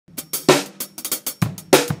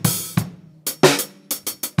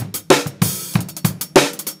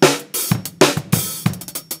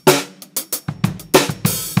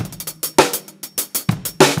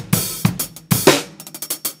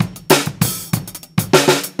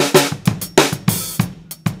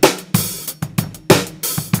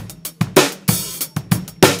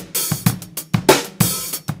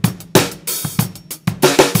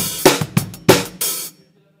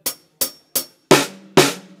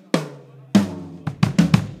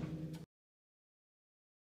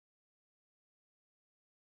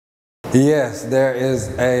Yes, there is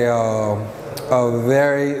a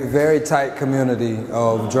very, very tight community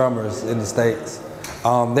of drummers in the States.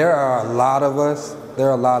 There are a lot of us.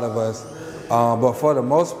 But for the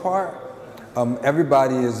most part,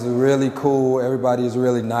 everybody is really cool. Everybody is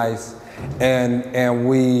really nice, and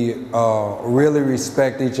we really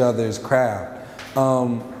respect each other's craft.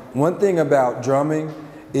 One thing about drumming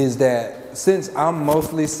is that since I'm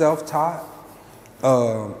mostly self-taught,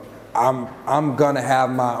 I'm gonna have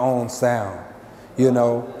my own sound. You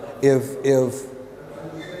know, if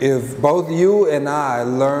both you and I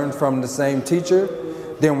learn from the same teacher,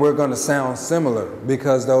 then we're gonna sound similar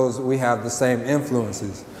because we have the same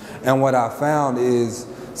influences. And what I found is,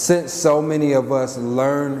 since so many of us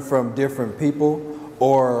learn from different people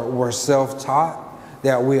or were self-taught,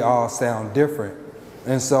 that we all sound different.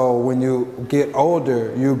 And so when you get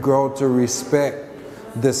older, you grow to respect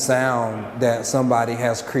the sound that somebody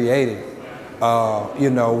has created,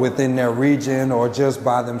 you know, within their region or just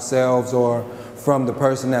by themselves or from the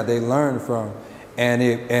person that they learned from. And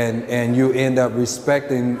you end up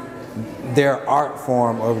respecting their art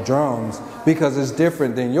form of drums because it's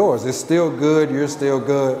different than yours. It's still good, you're still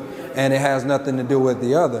good, and it has nothing to do with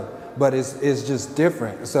the other, but it's just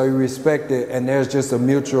different. So you respect it, and there's just a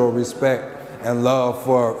mutual respect and love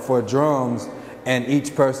for drums and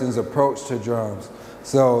each person's approach to drums.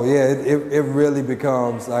 So yeah, it really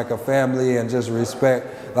becomes like a family and just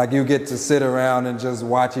respect. Like you get to sit around and just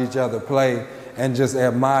watch each other play and just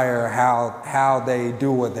admire how they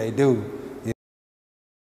do what they do.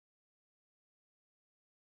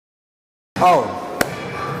 Oh,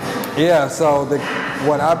 yeah, so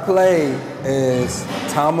what I play is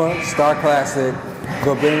Tama Star Classic,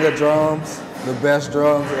 Babinga drums, the best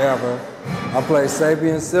drums ever. I play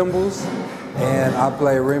Sabian cymbals, and I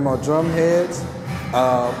play Remo drum heads,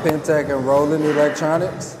 Pentec and Roland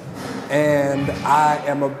electronics, and I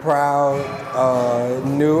am a proud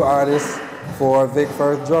new artist for Vic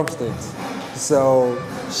Firth drumsticks. So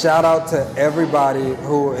shout out to everybody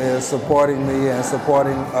who is supporting me and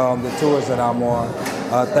supporting the tours that I'm on.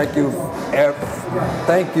 Thank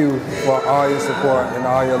you for all your support and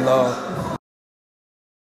all your love.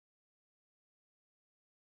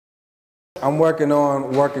 I'm working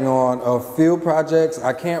on a few projects.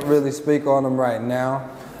 I can't really speak on them right now,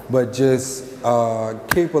 but just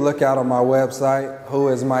keep a lookout on my website,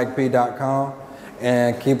 whoismikep.com,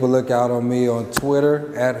 and keep a lookout on me on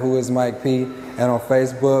Twitter at whoismikep, and on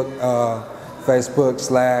Facebook,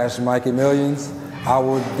 Facebook/MikeyMillions. I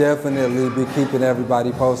will definitely be keeping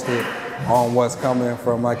everybody posted on what's coming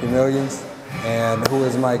from Mikey Millions and Who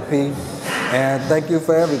is Mike P. And thank you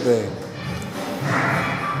for everything.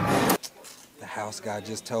 The house guy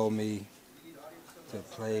just told me to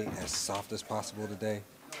play as soft as possible today.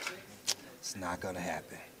 It's not gonna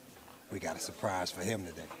happen. We got a surprise for him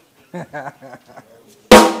today.